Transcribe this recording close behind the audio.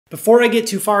Before I get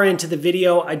too far into the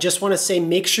video, I just want to say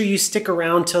make sure you stick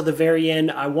around till the very end.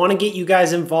 I want to get you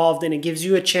guys involved and it gives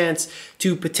you a chance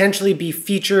to potentially be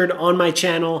featured on my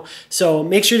channel. So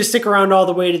make sure to stick around all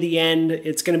the way to the end.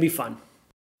 It's going to be fun.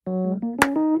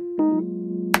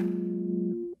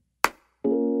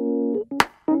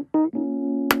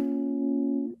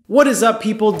 What is up,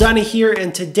 people? Dunna here,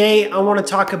 and today I want to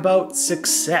talk about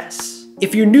success.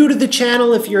 If you're new to the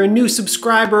channel, if you're a new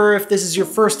subscriber, if this is your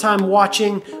first time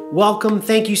watching, welcome.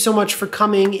 Thank you so much for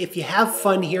coming. If you have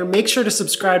fun here, make sure to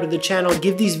subscribe to the channel,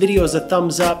 give these videos a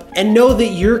thumbs up, and know that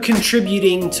you're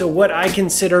contributing to what I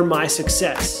consider my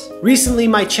success. Recently,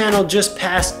 my channel just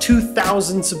passed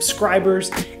 2,000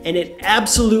 subscribers, and it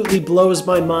absolutely blows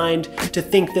my mind to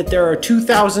think that there are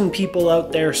 2,000 people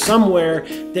out there somewhere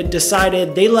that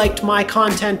decided they liked my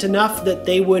content enough that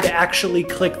they would actually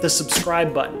click the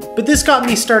subscribe button. But this got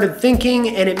me started thinking,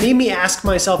 and it made me ask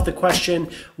myself the question,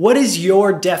 what is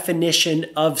your definition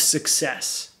of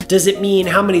success? Does it mean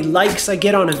how many likes I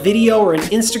get on a video or an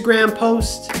Instagram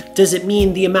post? Does it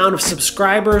mean the amount of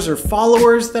subscribers or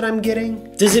followers that I'm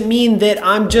getting? Does it mean that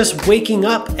I'm just waking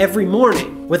up every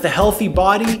morning with a healthy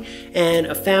body and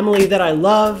a family that I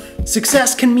love?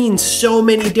 Success can mean so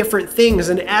many different things,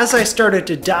 and as I started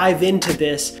to dive into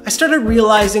this, I started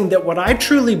realizing that what I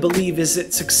truly believe is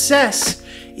that success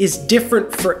is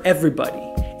different for everybody.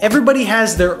 Everybody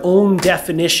has their own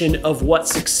definition of what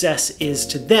success is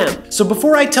to them. So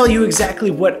before I tell you exactly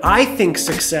what I think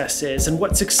success is and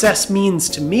what success means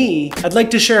to me, I'd like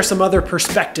to share some other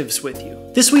perspectives with you.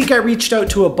 This week I reached out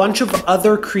to a bunch of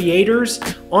other creators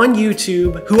on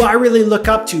YouTube who I really look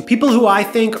up to, people who I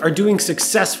think are doing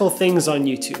successful things on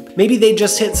YouTube. Maybe they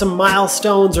just hit some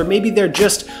milestones, or maybe they're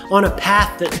just on a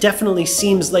path that definitely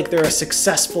seems like they're a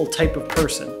successful type of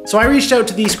person. So I reached out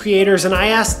to these creators and I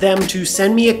asked them to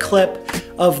send me a clip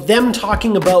of them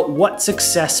talking about what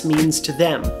success means to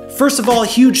them. First of all,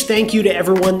 huge thank you to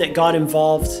everyone that got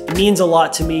involved. It means a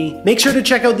lot to me. Make sure to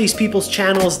check out these people's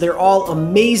channels. They're all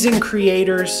amazing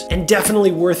creators and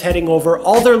definitely worth heading over.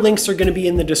 All their links are going to be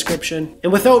in the description.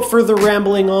 And without further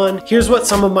rambling on, here's what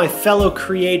some of my fellow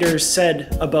creators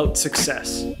said about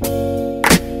success.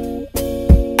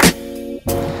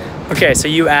 Okay, so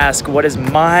you ask, what is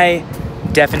my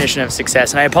definition of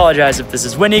success? And I apologize if this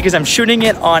is windy because I'm shooting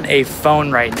it on a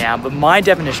phone right now, but my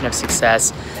definition of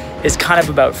success is kind of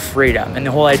about freedom. And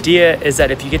the whole idea is that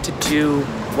if you get to do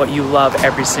what you love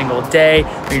every single day,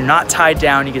 where you're not tied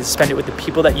down, you get to spend it with the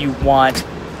people that you want,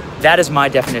 that is my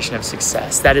definition of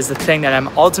success. That is the thing that I'm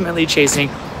ultimately chasing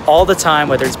all the time,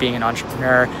 whether it's being an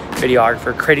entrepreneur,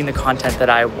 videographer, creating the content that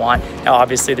I want. Now,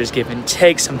 obviously there's give and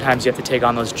take. Sometimes you have to take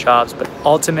on those jobs, but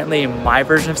ultimately my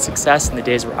version of success in the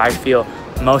days where I feel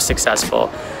most successful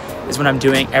is when I'm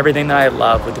doing everything that I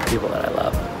love with the people that I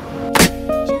love.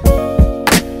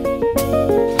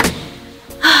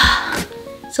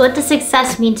 So what does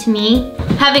success mean to me?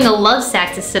 Having a love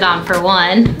sack to sit on, for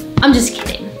one. I'm just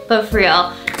kidding, but for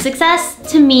real.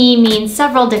 Success to me means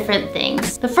several different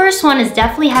things. The first one is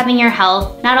definitely having your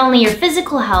health, not only your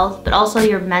physical health, but also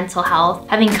your mental health,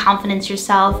 having confidence in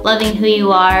yourself, loving who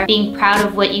you are, being proud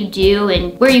of what you do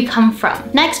and where you come from.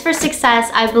 Next, for success,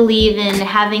 I believe in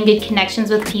having good connections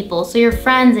with people, so your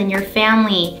friends and your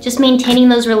family, just maintaining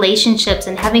those relationships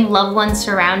and having loved ones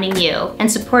surrounding you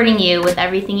and supporting you with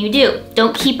everything you do.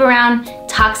 Don't keep around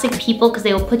toxic people because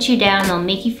they will put you down, they'll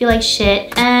make you feel like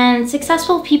shit, and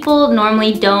successful people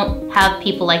normally don't have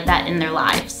people like that in their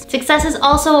lives. Success is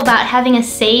also about having a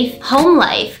safe home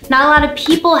life. Not a lot of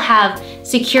people have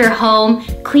secure home,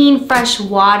 clean, fresh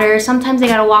water. Sometimes they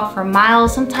gotta walk for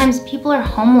miles. Sometimes people are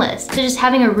homeless. So just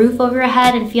having a roof over your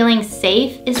head and feeling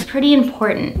safe is pretty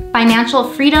important. Financial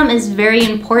freedom is very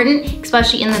important,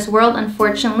 especially in this world.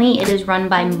 Unfortunately, it is run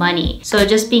by money. So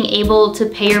just being able to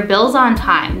pay your bills on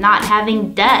time, not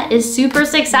having debt is super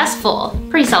successful.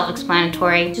 Pretty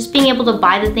self-explanatory. Just being able to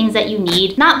buy the things that you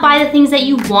need, not buy the things that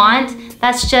you want.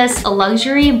 That's just a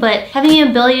luxury, but having the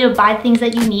ability to buy things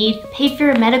that you need, pay for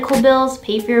your medical bills,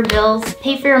 pay for your bills,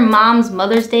 pay for your mom's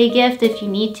Mother's Day gift if you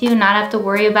need to, not have to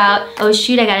worry about, oh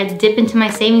shoot, I gotta dip into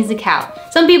my savings account.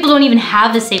 Some people don't even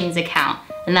have a savings account,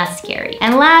 and that's scary.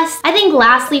 And I think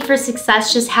lastly for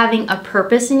success, just having a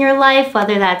purpose in your life,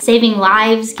 whether that's saving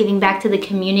lives, giving back to the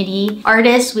community.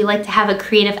 Artists, we like to have a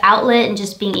creative outlet and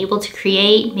just being able to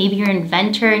create. Maybe you're an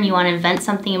inventor and you want to invent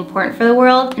something important for the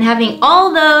world. And having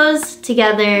all those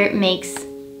together makes,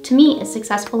 to me, a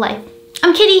successful life.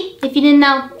 I'm Kitty, if you didn't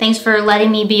know. Thanks for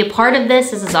letting me be a part of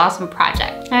this. This is an awesome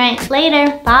project. All right,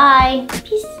 later, bye,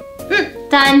 peace.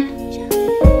 Done.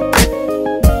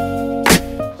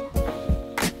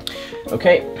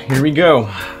 Okay, here we go.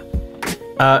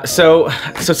 So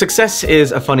success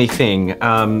is a funny thing.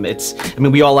 I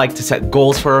mean, we all like to set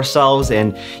goals for ourselves,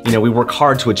 and we work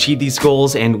hard to achieve these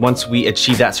goals. And once we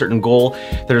achieve that certain goal,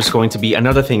 there's going to be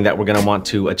another thing that we're going to want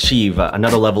to achieve,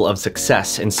 another level of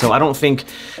success. And so I don't think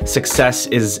success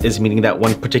is meeting that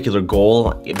one particular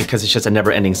goal, because it's just a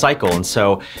never-ending cycle. And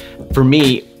so for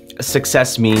me,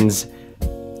 success means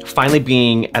finally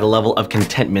being at a level of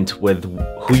contentment with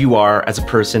who you are as a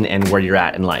person and where you're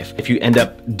at in life. If you end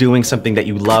up doing something that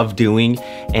you love doing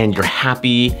and you're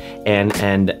happy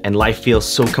and life feels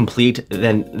so complete,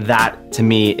 then that to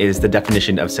me is the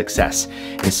definition of success.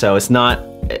 And so it's not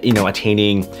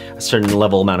attaining a certain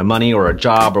level amount of money or a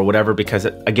job or whatever, because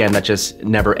again, that just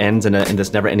never ends in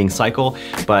this never-ending cycle.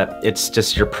 But it's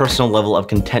just your personal level of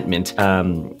contentment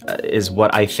is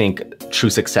what I think true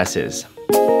success is.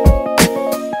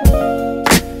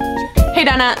 Hey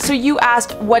Dunna, so you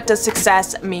asked, what does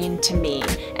success mean to me?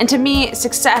 And to me,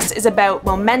 success is about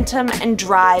momentum and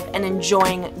drive and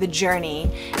enjoying the journey.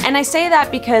 And I say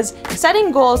that because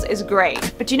setting goals is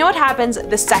great, but do you know what happens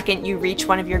the second you reach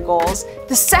one of your goals?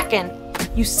 The second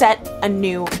you set a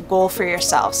new goal for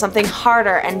yourself, something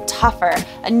harder and tougher,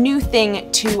 a new thing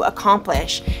to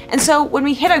accomplish. And so when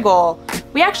we hit a goal,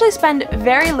 we actually spend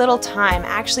very little time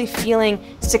actually feeling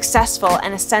successful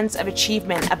and a sense of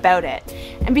achievement about it.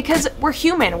 And because we're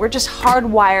human, we're just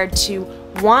hardwired to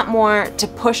want more, to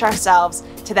push ourselves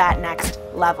to that next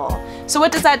level. So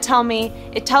what does that tell me?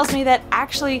 It tells me that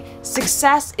actually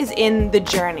success is in the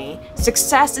journey.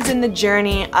 Success is in the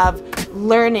journey of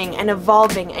learning and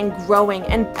evolving and growing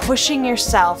and pushing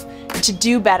yourself to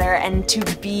do better and to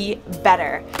be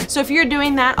better. So if you're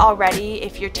doing that already,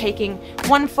 if you're taking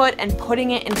one foot and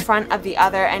putting it in front of the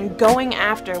other and going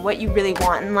after what you really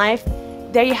want in life,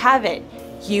 there you have it.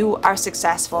 You are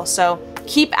successful. So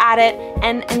keep at it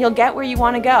and you'll get where you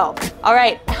want to go. All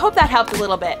right, I hope that helped a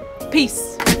little bit.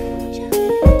 Peace.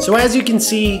 So as you can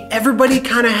see, everybody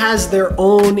kind of has their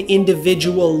own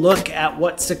individual look at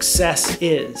what success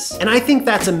is. And I think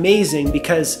that's amazing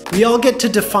because we all get to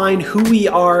define who we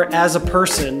are as a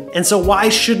person. And so why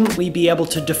shouldn't we be able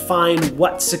to define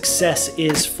what success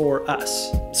is for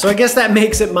us? So I guess that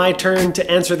makes it my turn to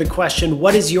answer the question,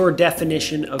 what is your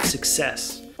definition of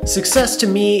success? Success to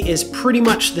me is pretty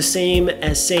much the same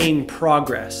as saying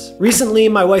progress. Recently,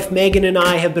 my wife Megan and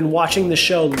I have been watching the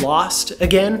show Lost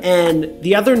again, and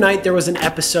the other night there was an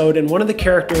episode and one of the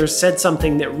characters said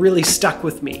something that really stuck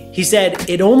with me. He said,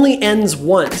 "It only ends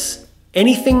once.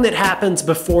 Anything that happens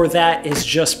before that is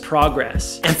just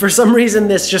progress." And for some reason,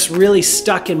 this just really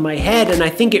stuck in my head, and I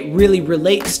think it really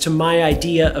relates to my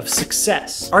idea of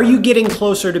success. Are you getting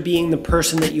closer to being the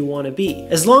person that you want to be?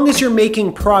 As long as you're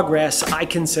making progress, I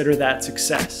consider that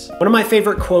success. One of my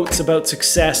favorite quotes about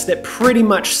success that pretty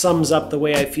much sums up the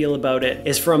way I feel about it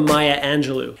is from Maya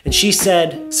Angelou. And she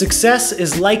said, "Success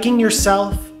is liking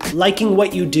yourself, liking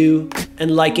what you do,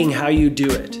 and liking how you do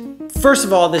it." First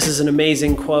of all, this is an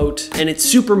amazing quote, and it's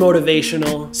super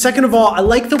motivational. Second of all, I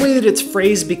like the way that it's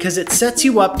phrased because it sets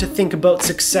you up to think about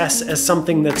success as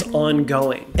something that's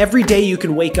ongoing. Every day you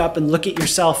can wake up and look at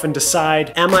yourself and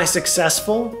decide, am I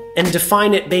successful? And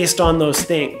define it based on those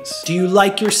things. Do you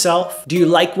like yourself? Do you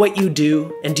like what you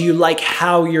do? And do you like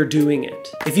how you're doing it?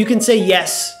 If you can say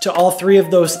yes to all three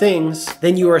of those things,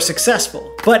 then you are successful.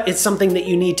 But it's something that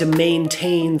you need to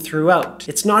maintain throughout.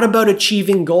 It's not about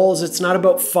achieving goals. It's not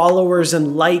about followers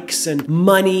and likes and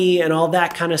money and all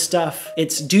that kind of stuff.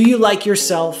 It's, do you like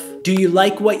yourself? Do you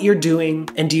like what you're doing?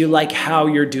 And do you like how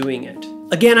you're doing it?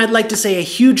 Again, I'd like to say a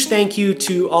huge thank you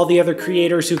to all the other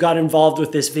creators who got involved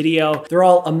with this video. They're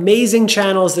all amazing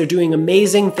channels. They're doing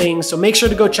amazing things. So make sure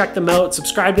to go check them out,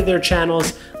 subscribe to their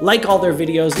channels, like all their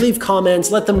videos, leave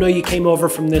comments, let them know you came over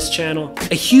from this channel.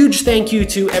 A huge thank you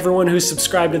to everyone who's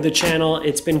subscribed to the channel.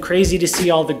 It's been crazy to see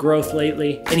all the growth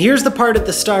lately. And here's the part at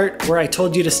the start where I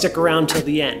told you to stick around till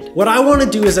the end. What I want to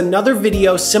do is another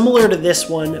video similar to this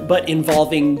one, but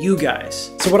involving you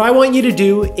guys. So what I want you to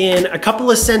do in a couple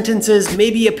of sentences,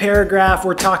 maybe a paragraph,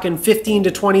 we're talking 15 to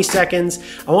 20 seconds.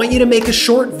 I want you to make a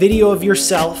short video of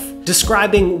yourself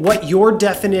describing what your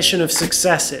definition of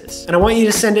success is. And I want you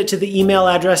to send it to the email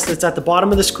address that's at the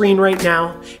bottom of the screen right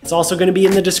now. It's also going to be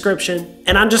in the description.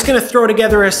 And I'm just going to throw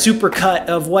together a supercut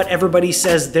of what everybody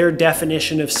says their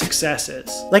definition of success is.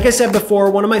 Like I said before,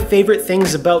 one of my favorite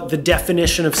things about the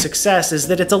definition of success is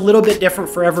that it's a little bit different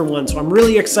for everyone. So I'm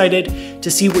really excited to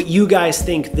see what you guys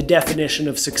think the definition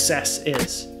of success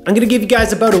is. I'm gonna give you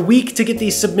guys about a week to get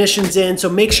these submissions in, so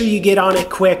make sure you get on it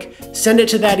quick. Send it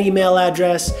to that email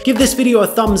address. Give this video a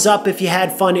thumbs up if you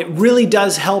had fun. It really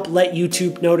does help let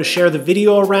YouTube know to share the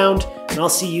video around, and I'll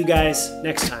see you guys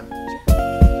next time.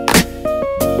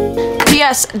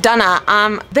 P.S.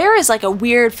 Dunna, there is like a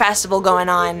weird festival going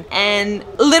on, and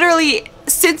literally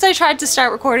since I tried to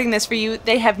start recording this for you,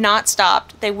 they have not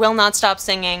stopped. They will not stop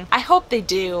singing. I hope they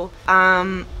do.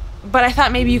 But I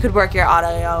thought maybe you could work your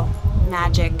audio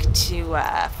magic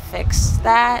to fix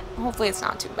that. Hopefully it's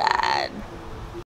not too bad.